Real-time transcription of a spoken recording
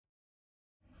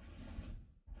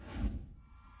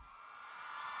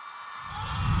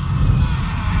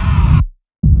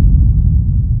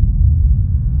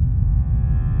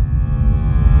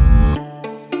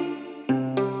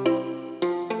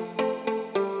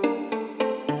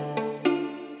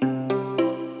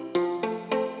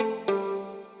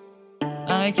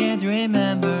I can't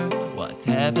remember what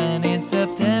happened in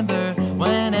September,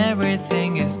 when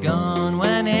everything is gone,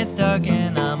 when it's dark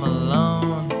and I'm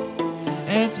alone.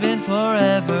 It's been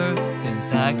forever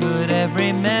since I could have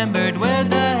remembered where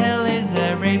the hell is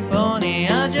every pony.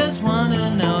 I just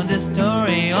wanna know the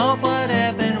story of what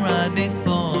happened right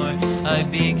before I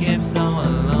became so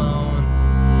alone.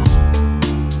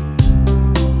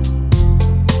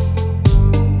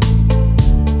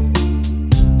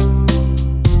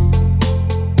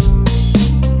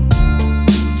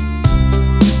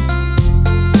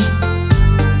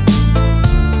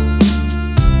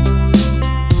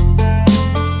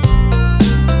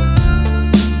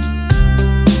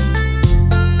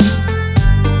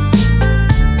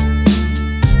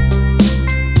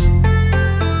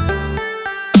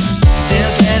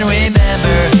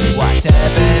 What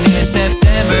happened in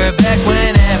September, back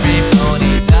when every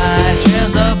pony died?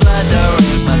 Trails of blood, the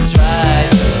ring must try.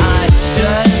 I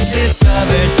just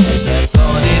discovered that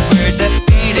ponies were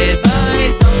defeated by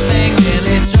something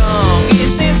really strong. It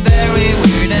seemed very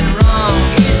weird and wrong.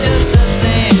 It just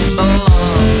doesn't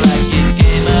belong, like it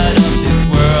came out of this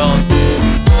world.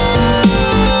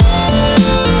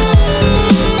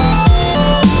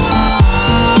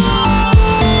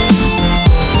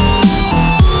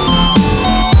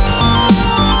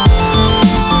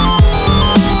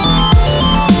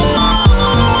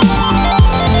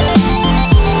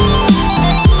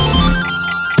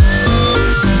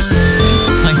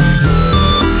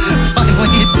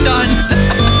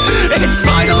 It's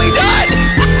finally done!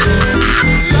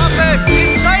 Stop it!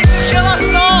 He's trying to kill us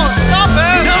all! Stop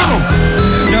it!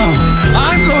 No!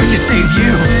 I'm going to save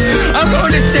you! I'm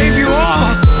going to save you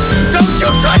all! Don't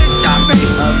you try to stop me!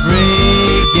 I've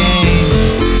regained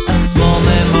a small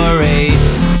memory,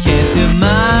 came to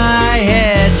my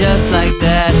head just like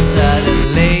that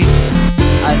suddenly.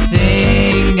 I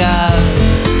think I've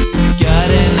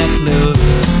gotten a clue.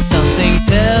 Something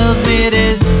tells me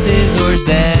this is worse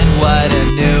than what I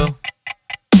knew.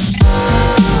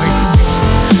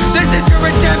 This is your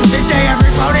redemption day,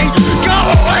 everybody! Go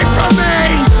away from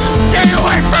me! Stay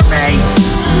away from me!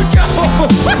 Go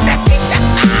away!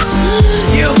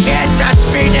 You can't touch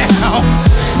me now!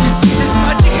 You see this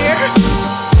button here?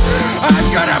 I'm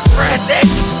gonna press it!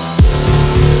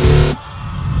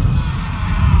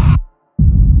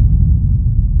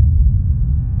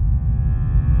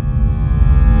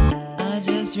 I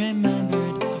just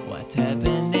remembered what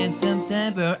happened in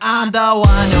September. I'm the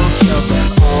one who